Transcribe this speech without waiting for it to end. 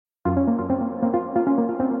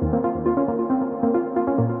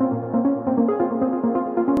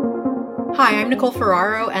Hi, I'm Nicole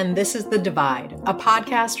Ferraro, and this is The Divide, a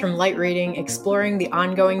podcast from Light Reading exploring the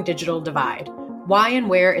ongoing digital divide, why and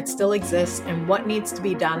where it still exists, and what needs to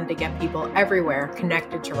be done to get people everywhere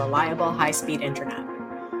connected to reliable, high-speed internet.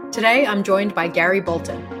 Today, I'm joined by Gary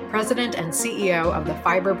Bolton, President and CEO of the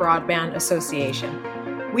Fiber Broadband Association.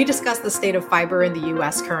 We discuss the state of fiber in the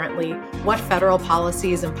U.S. currently, what federal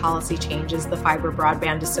policies and policy changes the Fiber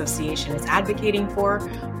Broadband Association is advocating for,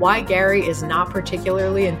 why Gary is not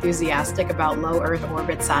particularly enthusiastic about low Earth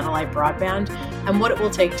orbit satellite broadband, and what it will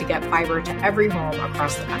take to get fiber to every home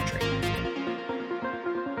across the country.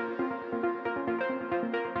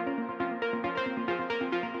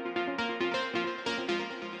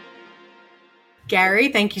 Gary,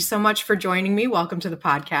 thank you so much for joining me. Welcome to the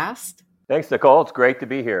podcast. Thanks, Nicole. It's great to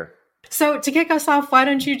be here. So to kick us off, why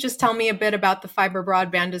don't you just tell me a bit about the Fiber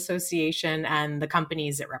Broadband Association and the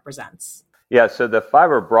companies it represents? Yeah, so the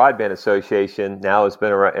Fiber Broadband Association now has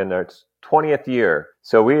been around in its 20th year.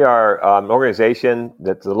 So we are an organization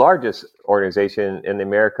that's the largest organization in the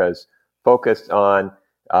Americas focused on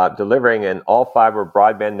delivering an all-fiber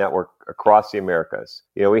broadband network across the Americas.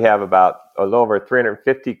 You know, we have about a little over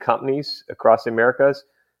 350 companies across the Americas.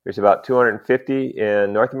 There's about 250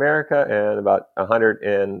 in North America and about 100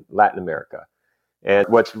 in Latin America. And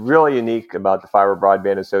what's really unique about the Fiber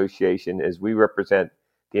Broadband Association is we represent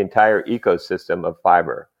the entire ecosystem of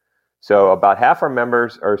fiber. So about half our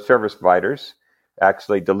members are service providers,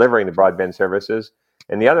 actually delivering the broadband services,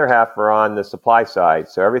 and the other half are on the supply side.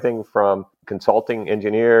 So everything from consulting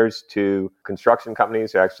engineers to construction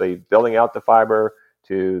companies who are actually building out the fiber,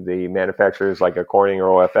 to the manufacturers like a Corning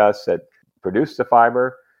or OFS that produce the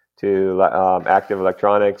fiber, to active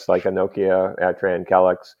electronics like a Nokia, Adtran,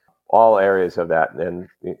 Calix, all areas of that, and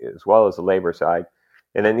as well as the labor side.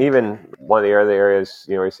 And then even one of the other areas,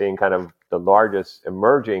 you know, we're seeing kind of the largest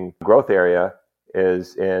emerging growth area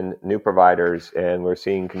is in new providers, and we're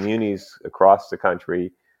seeing communities across the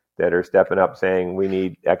country that are stepping up saying we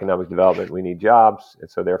need economic development, we need jobs,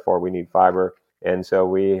 and so therefore we need fiber. And so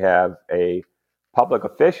we have a public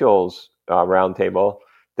officials roundtable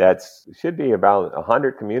that should be about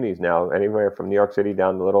 100 communities now, anywhere from New York City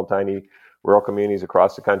down to little tiny rural communities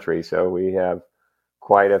across the country. So we have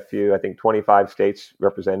quite a few, I think 25 states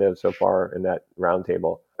represented so far in that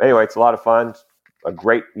roundtable. Anyway, it's a lot of fun, a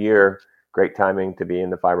great year, great timing to be in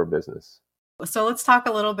the fiber business. So let's talk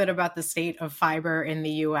a little bit about the state of fiber in the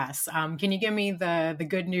U.S. Can you give me the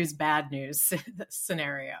good news, bad news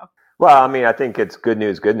scenario? Well, I mean, I think it's good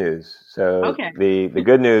news, good news. So okay. The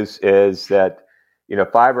good news is that, you know,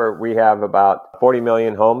 fiber, we have about 40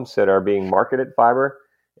 million homes that are being marketed fiber.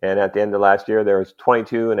 And at the end of last year, there was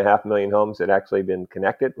 22.5 million homes that actually been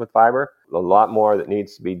connected with fiber. A lot more that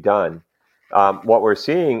needs to be done. What we're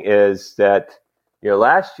seeing is that, you know,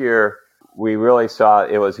 last year, we really saw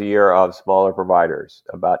it was a year of smaller providers.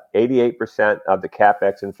 About 88% of the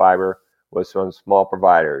CapEx in fiber was from small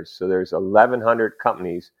providers. So there's 1,100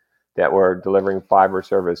 companies that were delivering fiber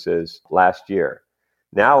services last year.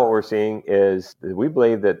 Now what we're seeing is we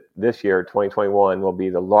believe that this year, 2021, will be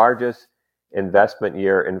the largest investment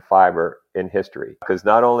year in fiber in history. Because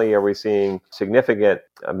not only are we seeing significant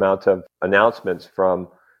amounts of announcements from,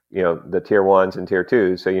 you know, the tier ones and tier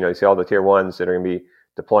twos. So, you know, you see all the tier ones that are going to be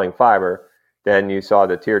deploying fiber. Then you saw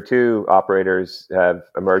the tier two operators have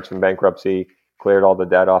emerged from bankruptcy, cleared all the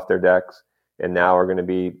debt off their decks, and now are going to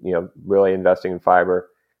be, you know, really investing in fiber.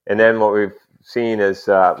 And then what we've seen is,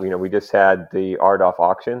 you know, we just had the RDOF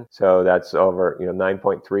auction. So that's over, you know,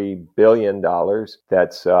 $9.3 billion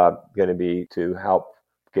that's going to be to help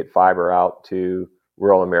get fiber out to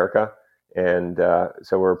rural America. And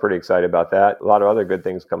so we're pretty excited about that. A lot of other good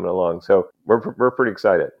things coming along. So we're pretty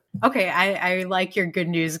excited. Okay, I like your good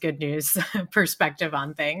news perspective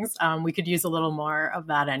on things. We could use a little more of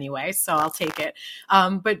that anyway, so I'll take it.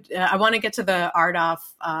 But I want to get to the RDOF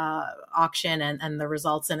auction and the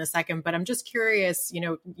results in a second. But I'm just curious, you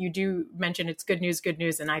know, you do mention it's good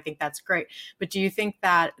news, and I think that's great. But do you think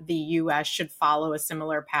that the U.S. should follow a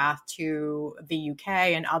similar path to the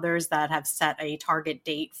U.K. and others that have set a target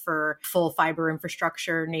date for full fiber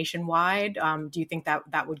infrastructure nationwide? Do you think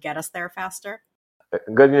that would get us there faster?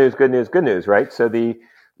 Good news, right? So the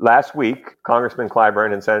last week, Congressman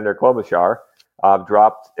Clyburn and Senator Klobuchar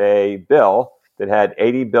dropped a bill that had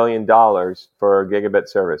 $80 billion for gigabit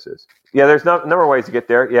services. Yeah, there's a number of ways to get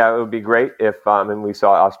there. Yeah, it would be great if, and we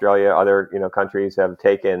saw Australia, other, you know, countries have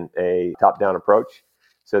taken a top-down approach.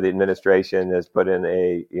 So the administration has put in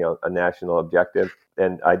a national objective.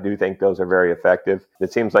 And I do think those are very effective.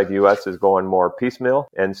 It seems like the U.S. is going more piecemeal.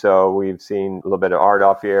 And so we've seen a little bit of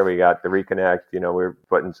RDOF here. We got the Reconnect. You know, we're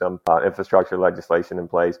putting some infrastructure legislation in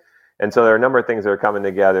place. And so there are a number of things that are coming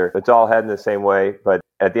together. It's all heading the same way, but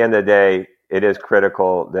at the end of the day, it is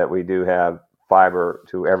critical that we do have fiber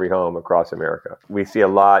to every home across America. We see a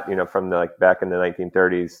lot, from back in the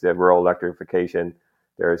 1930s, the rural electrification.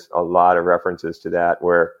 There's a lot of references to that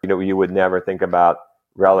where, you would never think about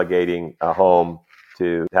relegating a home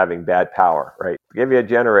to having bad power, right? Give you a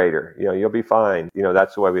generator, you'll be fine.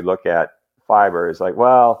 That's the way we look at fiber. It's like,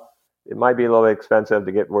 well, it might be a little expensive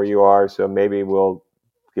to get where you are, so maybe we'll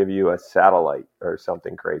give you a satellite or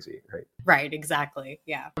something crazy, right? Right, exactly.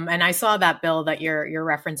 Yeah. And I saw that bill that you're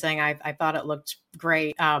referencing. I thought it looked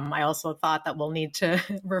great. I also thought that we'll need to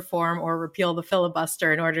reform or repeal the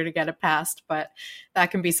filibuster in order to get it passed, but that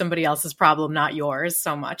can be somebody else's problem, not yours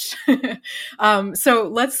so much. So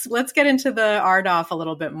let's get into the RDOF a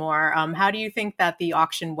little bit more. How do you think that the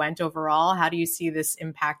auction went overall? How do you see this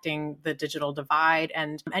impacting the digital divide?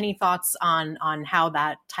 And any thoughts on how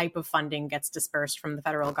that type of funding gets dispersed from the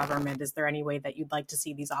federal government? Is there any way that you'd like to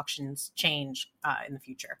see these auctions change in the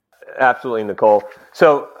future? Absolutely, Nicole.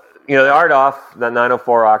 So, the RDOF, the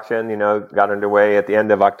 904 auction, got underway at the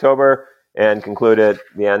end of October and concluded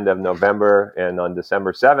the end of November. And on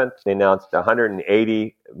December 7th, they announced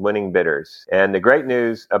 180 winning bidders. And the great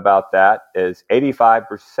news about that is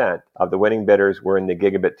 85% of the winning bidders were in the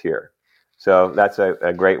gigabit tier. So that's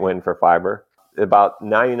a great win for fiber. About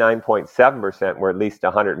 99.7% were at least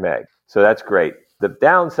 100 meg. So that's great. The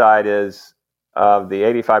downside is of the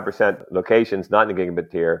 85% locations not in the gigabit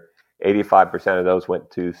tier, 85% of those went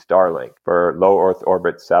to Starlink for low Earth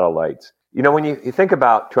orbit satellites. When you think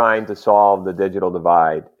about trying to solve the digital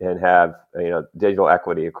divide and have digital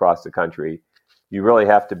equity across the country, you really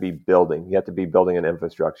have to be building. You have to be building an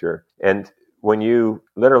infrastructure. And when you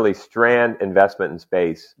literally strand investment in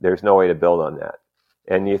space, there's no way to build on that.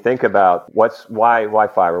 And you think about why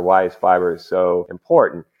fiber? Why is fiber so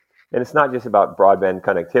important? And it's not just about broadband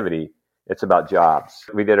connectivity. It's about jobs.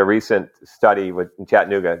 We did a recent study with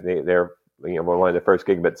Chattanooga. They're one of the first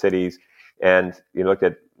gigabit cities, and you looked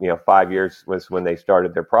at 5 years was when they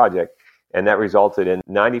started their project, and that resulted in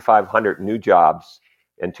 9,500 new jobs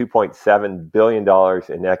and $2.7 billion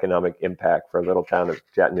in economic impact for a little town of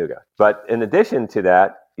Chattanooga. But in addition to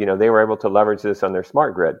that, they were able to leverage this on their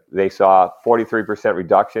smart grid. They saw 43%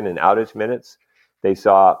 reduction in outage minutes. They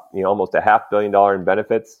saw almost $500 million in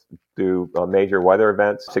benefits through major weather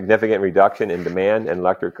events, significant reduction in demand and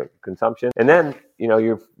electric consumption. And then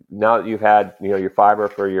you've had your fiber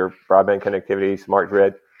for your broadband connectivity, smart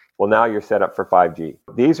grid. Well, now you're set up for 5G.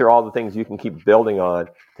 These are all the things you can keep building on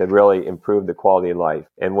to really improve the quality of life.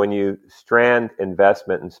 And when you strand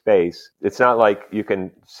investment in space, it's not like you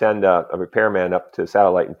can send a repairman up to a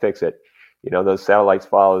satellite and fix it. Those satellites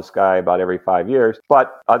follow the sky about every 5 years.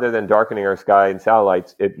 But other than darkening our sky and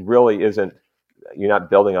satellites, it really isn't, you're not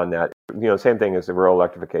building on that. Same thing as the rural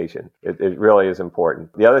electrification. It really is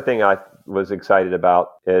important. The other thing I was excited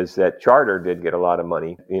about is that Charter did get a lot of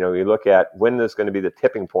money. You look at when there's going to be the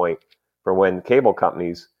tipping point for when cable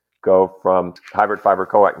companies go from hybrid fiber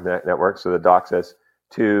coax networks, so the DOCSIS,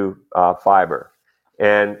 to fiber.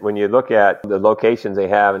 And when you look at the locations they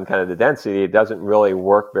have and kind of the density, it doesn't really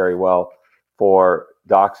work very well for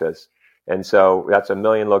DOCSIS. And so that's 1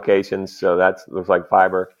 million locations, so that looks like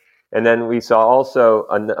fiber. And then we saw also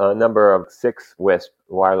a number of 6 WISP,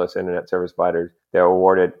 wireless internet service providers, that were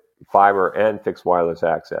awarded fiber and fixed wireless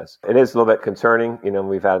access. It is a little bit concerning.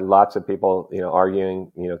 We've had lots of people,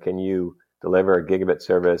 arguing, can you deliver a gigabit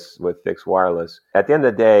service with fixed wireless? At the end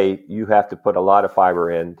of the day, you have to put a lot of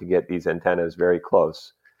fiber in to get these antennas very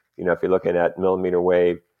close. If you're looking at millimeter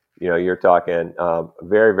wave, you're talking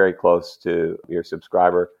very, very close to your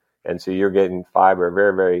subscriber. And so you're getting fiber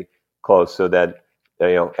very, very close so that,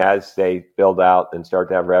 as they build out and start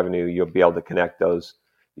to have revenue, you'll be able to connect those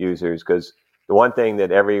users. Because the one thing that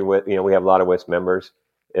we have a lot of WISP members,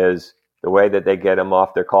 is the way that they get them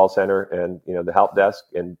off their call center and, the help desk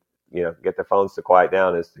and, get their phones to quiet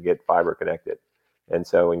down is to get fiber connected. And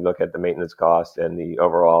so when you look at the maintenance cost and the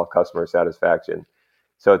overall customer satisfaction,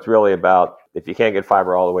 so it's really about, if you can't get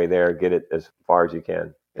fiber all the way there, get it as far as you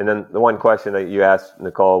can. And then the one question that you asked,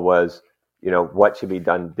 Nicole, was, what should be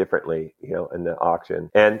done differently, in the auction.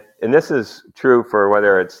 And this is true for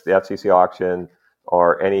whether it's the FCC auction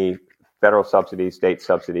or any federal subsidy, state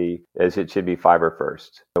subsidy, is it should be fiber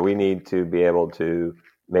first. So we need to be able to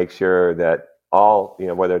make sure that all,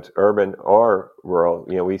 whether it's urban or rural,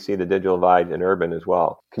 we see the digital divide in urban as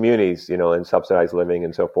well. Communities, in subsidized living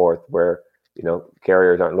and so forth, where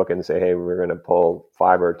carriers aren't looking to say, hey, we're going to pull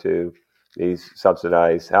fiber to these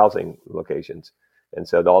subsidized housing locations. And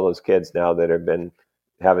so all those kids now that have been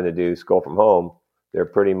having to do school from home, they're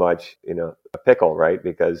pretty much, a pickle, right?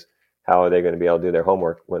 Because how are they going to be able to do their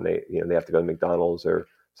homework when they have to go to McDonald's or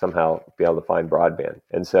somehow be able to find broadband?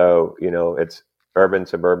 And so, it's urban,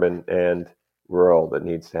 suburban, and rural that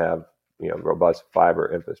needs to have, robust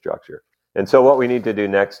fiber infrastructure. And so what we need to do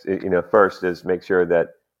next, first is make sure that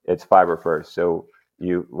it's fiber first. So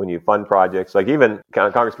when you fund projects, like even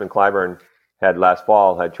Congressman Clyburn last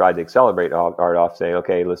fall had tried to accelerate RDOF, saying,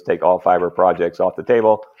 okay, let's take all fiber projects off the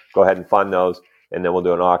table, go ahead and fund those, and then we'll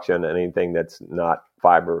do an auction on anything that's not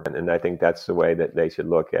fiber. And I think that's the way that they should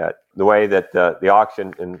look at the way that the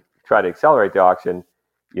auction, and try to accelerate the auction.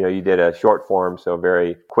 You did a short form, so a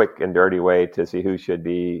very quick and dirty way to see who should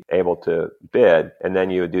be able to bid, and then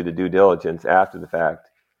you would do the due diligence after the fact.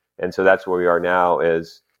 And so that's where we are now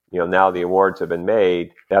is, now the awards have been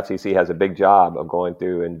made. The FCC has a big job of going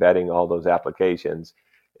through and vetting all those applications.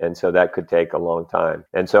 And so that could take a long time.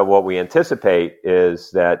 And so what we anticipate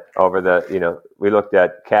is that over we looked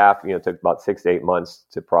at CAF, took about 6 to 8 months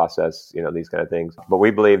to process, these kind of things. But we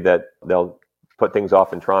believe that they'll put things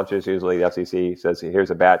off in tranches. Usually the FCC says, here's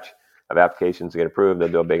a batch of applications to get approved. They'll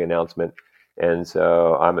do a big announcement. And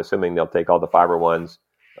so I'm assuming they'll take all the fiber ones.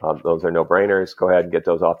 Those are no-brainers. Go ahead and get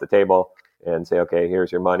those off the table and say, okay,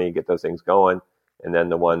 here's your money, get those things going. And then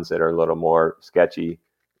the ones that are a little more sketchy,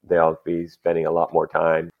 they'll be spending a lot more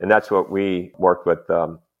time. And that's what we worked with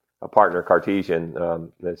a partner,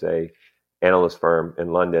 Cartesian, there's a analyst firm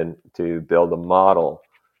in London, to build a model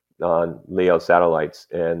on LEO satellites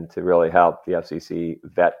and to really help the FCC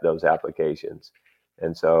vet those applications.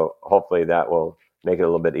 And so hopefully that will make it a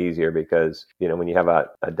little bit easier, because, when you have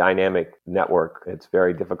a dynamic network, it's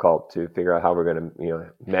very difficult to figure out how we're going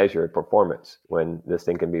to, measure performance when this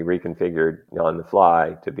thing can be reconfigured on the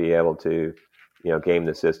fly to be able to, game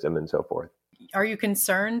the system and so forth. Are you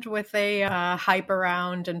concerned with a hype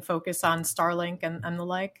around and focus on Starlink and the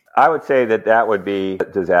like? I would say that would be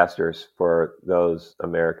disastrous for those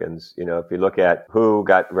Americans. If you look at who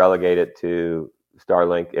got relegated to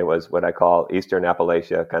Starlink, it was what I call Eastern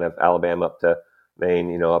Appalachia, kind of Alabama up to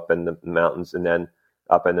Maine, up in the mountains, and then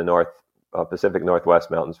up in the Pacific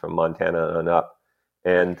Northwest mountains from Montana on up.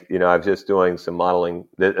 And, I was just doing some modeling.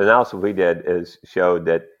 The analysis we did showed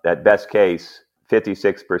that at best case,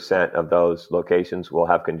 56% of those locations will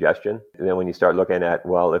have congestion. And then when you start looking at,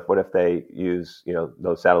 what if they use,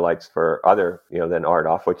 those satellites for other, than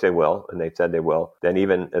RDOF, which they will, and they said they will, then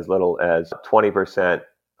even as little as 20%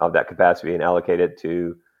 of that capacity being allocated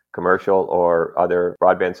to commercial or other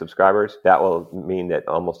broadband subscribers, that will mean that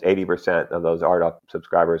almost 80% of those RDOF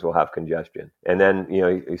subscribers will have congestion. And then,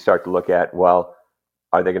 you start to look at, are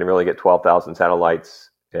they going to really get 12,000 satellites?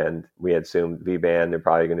 And we had assumed V-band, they're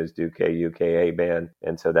probably going to do KU, KA band.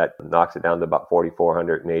 And so that knocks it down to about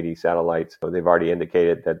 4,480 satellites. So they've already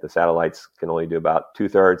indicated that the satellites can only do about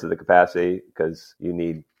 2/3 of the capacity, because you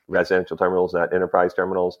need residential terminals, not enterprise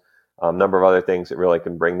terminals. A number of other things that really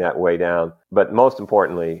can bring that way down. But most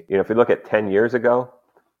importantly, if you look at 10 years ago,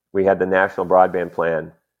 we had the National Broadband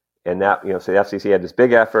Plan. And that, so the FCC had this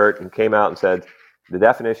big effort and came out and said, the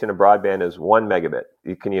definition of broadband is 1 megabit.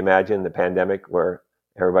 Can you imagine the pandemic where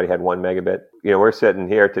everybody had 1 megabit? We're sitting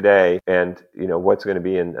here today, and what's going to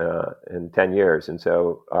be in 10 years. And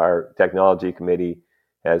so our technology committee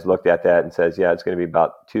has looked at that and says, it's going to be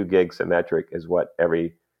about 2 gig symmetric is what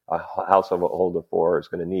every household of 4 is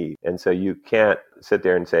going to need. And so you can't sit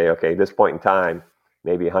there and say, okay, at this point in time,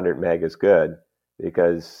 maybe 100 meg is good,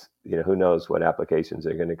 because who knows what applications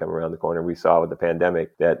are going to come around the corner. We saw with the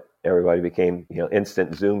pandemic that everybody became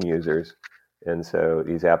instant Zoom users. And so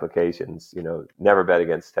these applications, never bet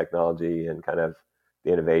against technology and kind of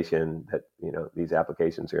the innovation that, these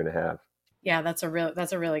applications are going to have. Yeah, that's a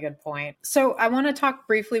really good point. So I want to talk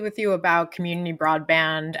briefly with you about community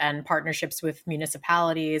broadband and partnerships with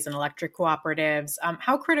municipalities and electric cooperatives.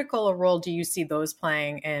 How critical a role do you see those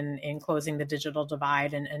playing in closing the digital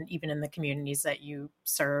divide and even in the communities that you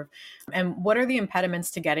serve? And what are the impediments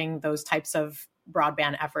to getting those types of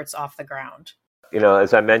broadband efforts off the ground?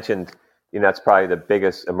 As I mentioned, that's probably the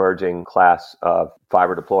biggest emerging class of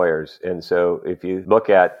fiber deployers. And so if you look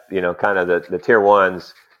at, kind of the tier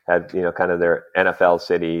ones, have, kind of their NFL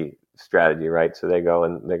city strategy, right? So they go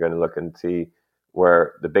and they're going to look and see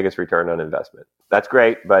where the biggest return on investment. That's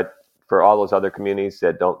great, but for all those other communities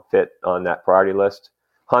that don't fit on that priority list,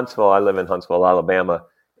 Huntsville, I live in Huntsville, Alabama,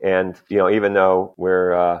 and even though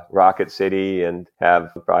we're Rocket City and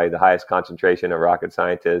have probably the highest concentration of rocket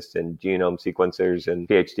scientists and genome sequencers and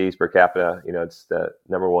PhDs per capita, it's the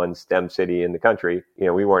number 1 STEM city in the country.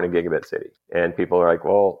 We weren't a gigabit city, and people are like,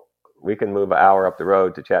 well, we can move an hour up the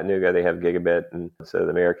road to Chattanooga. They have gigabit. And so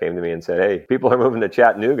the mayor came to me and said, hey, people are moving to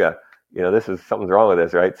Chattanooga. Something's wrong with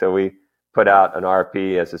this, right? So we put out an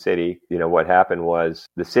RFP as a city, what happened was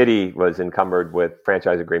the city was encumbered with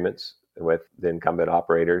franchise agreements with the incumbent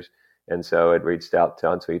operators. And so it reached out to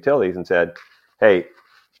Huntsville Utilities and said, hey,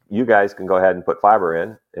 you guys can go ahead and put fiber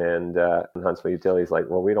in. And Huntsville Utilities like,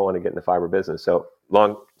 well, we don't want to get in the fiber business. So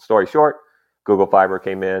long story short, Google Fiber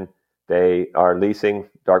came in. They are leasing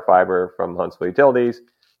dark fiber from Huntsville Utilities,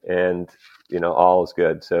 and all is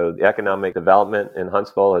good. So the economic development in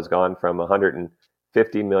Huntsville has gone from $150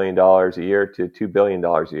 million a year to $2 billion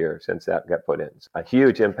a year since that got put in. It's a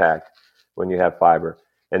huge impact when you have fiber.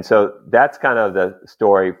 And so that's kind of the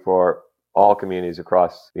story for all communities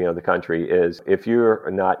across the country is if you're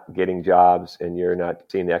not getting jobs and you're not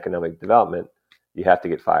seeing the economic development, you have to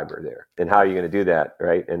get fiber there. And how are you going to do that,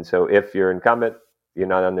 right? And so if you're incumbent, you're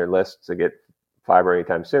not on their list to get fiber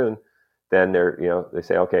anytime soon, then they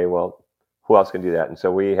say, okay, well, who else can do that? And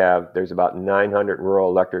so there's about 900 rural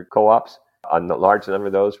electric co-ops. A large number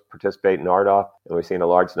of those participate in RDOF, and we've seen a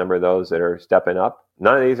large number of those that are stepping up.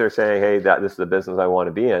 None of these are saying, hey, this is the business I want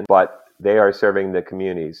to be in, but they are serving the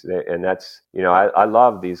communities. And that's, I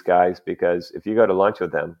love these guys because if you go to lunch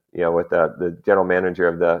with them, with the general manager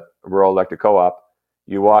of the rural electric co-op,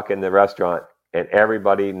 you walk in the restaurant and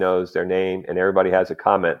everybody knows their name and everybody has a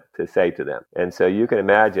comment to say to them. And so you can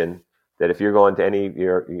imagine that if you're going to any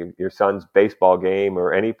your son's baseball game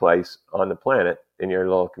or any place on the planet in your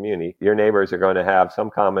little community, your neighbors are going to have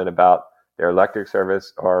some comment about their electric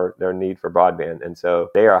service or their need for broadband. And so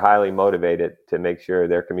they are highly motivated to make sure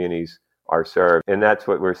their communities are served. And that's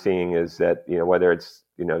what we're seeing is that, whether it's,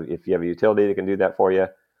 if you have a utility that can do that for you,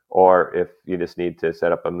 or if you just need to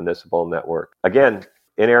set up a municipal network. Again,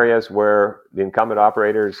 in areas where the incumbent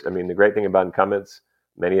operators, the great thing about incumbents,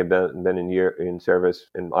 many have been in service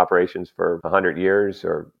in operations for 100 years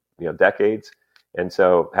or decades. And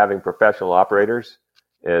so having professional operators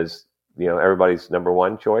is everybody's number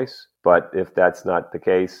one choice. But if that's not the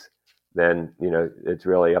case, then it's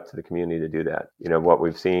really up to the community to do that. What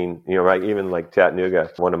we've seen, right, even like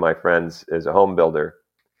Chattanooga, one of my friends is a home builder,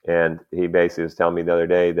 and he basically was telling me the other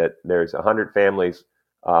day that there's 100 families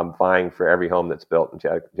vying for every home that's built in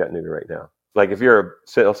Chattanooga right now. Like if you're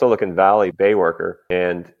a Silicon Valley Bay worker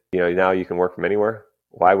and now you can work from anywhere,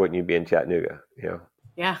 why wouldn't you be in Chattanooga?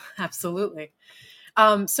 Yeah, absolutely.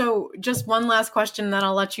 So just one last question, then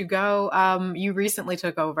I'll let you go. You recently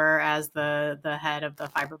took over as the head of the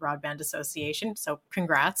Fiber Broadband Association. So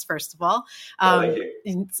congrats, first of all. Thank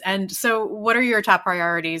you. And so what are your top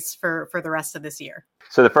priorities for the rest of this year?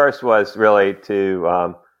 So the first was really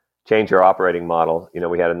to change our operating model.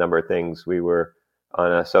 We had a number of things. We were on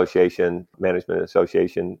an management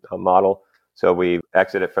association model. So we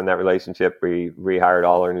exited from that relationship. We rehired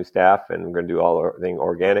all our new staff, and we're going to do all our thing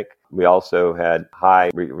organic. We also had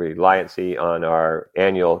high reliancy on our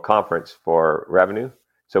annual conference for revenue.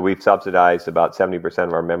 So we've subsidized about 70%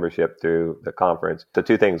 of our membership through the conference. So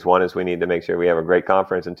two things. One is we need to make sure we have a great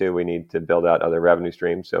conference, and two, we need to build out other revenue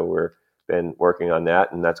streams. So we've been working on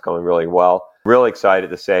that, and that's going really well. Really excited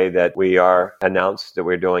to say that we announced that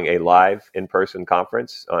we're doing a live in-person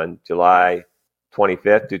conference on July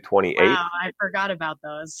 25th to 28th. Wow, I forgot about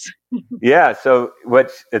those. Yeah, so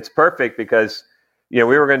it's perfect because we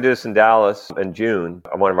were going to do this in Dallas in June.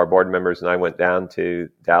 One of our board members and I went down to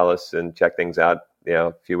Dallas and checked things out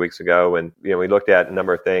a few weeks ago, and we looked at a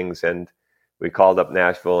number of things, and we called up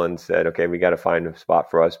Nashville and said, okay, we got to find a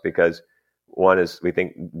spot for us because one is we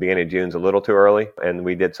think beginning of June is a little too early, and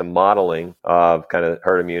we did some modeling of kind of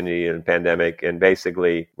herd immunity and pandemic, and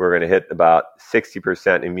basically we're going to hit about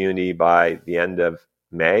 60% immunity by the end of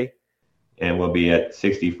May, and we'll be at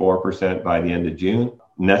 64% by the end of June.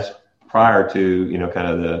 And that's prior to kind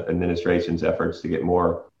of the administration's efforts to get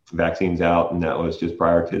more vaccines out, and that was just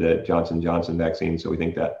prior to the Johnson & Johnson vaccine. So we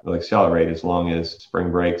think that will accelerate as long as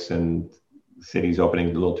spring breaks and cities opening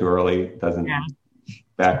a little too early doesn't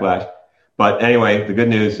backlash. But anyway, the good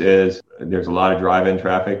news is there's a lot of drive-in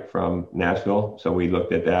traffic from Nashville. So we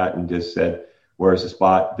looked at that and just said, where's the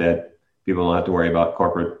spot that people don't have to worry about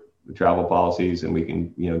corporate travel policies, and we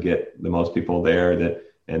can, get the most people there.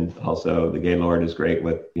 And also the Gaylord is great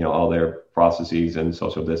with, all their processes and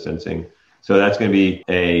social distancing. So that's going to be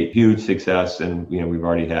a huge success. And, we've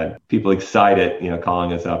already had people excited,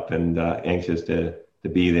 calling us up and anxious to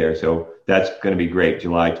be there. So that's going to be great,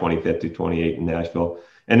 July 25th to 28th in Nashville.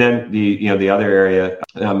 And then the other area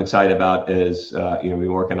that I'm excited about is, we've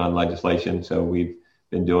been working on legislation. So we've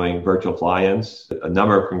been doing virtual fly-ins, a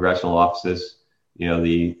number of congressional offices,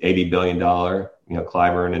 the $80 billion,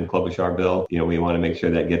 Clyburn and Klobuchar bill. We want to make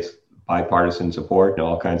sure that gets bipartisan support,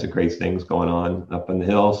 all kinds of great things going on up on the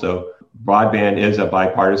Hill. So broadband is a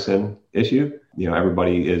bipartisan issue.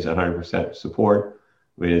 Everybody is 100% support.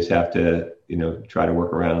 We just have to, try to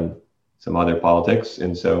work around some other politics.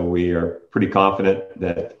 And so we are pretty confident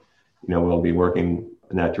that, we'll be working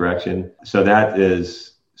in that direction. So that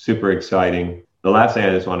is super exciting. The last thing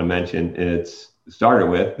I just want to mention, it's our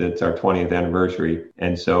 20th anniversary.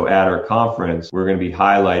 And so at our conference, we're going to be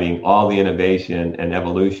highlighting all the innovation and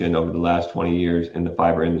evolution over the last 20 years in the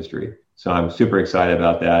fiber industry. So I'm super excited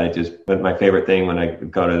about that. But my favorite thing when I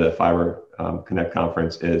go to the Fiber Connect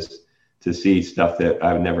conference is to see stuff that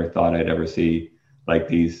I never thought I'd ever see, like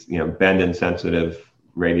these, bend insensitive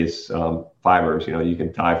radius fibers. You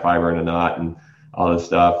can tie fiber in a knot and all this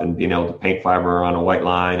stuff, and being able to paint fiber on a white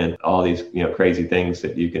line and all these, crazy things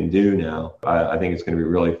that you can do now. I think it's going to be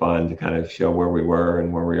really fun to kind of show where we were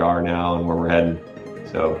and where we are now and where we're heading.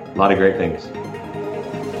 So a lot of great things.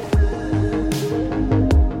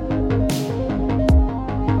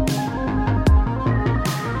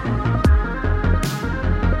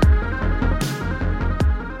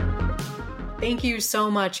 Thank you so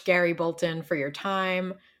much, Gary Bolton, for your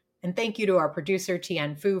time. And thank you to our producer,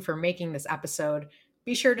 Tian Fu, for making this episode.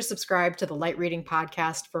 Be sure to subscribe to the Light Reading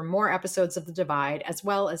Podcast for more episodes of The Divide, as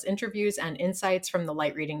well as interviews and insights from the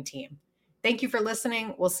Light Reading team. Thank you for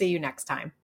listening. We'll see you next time.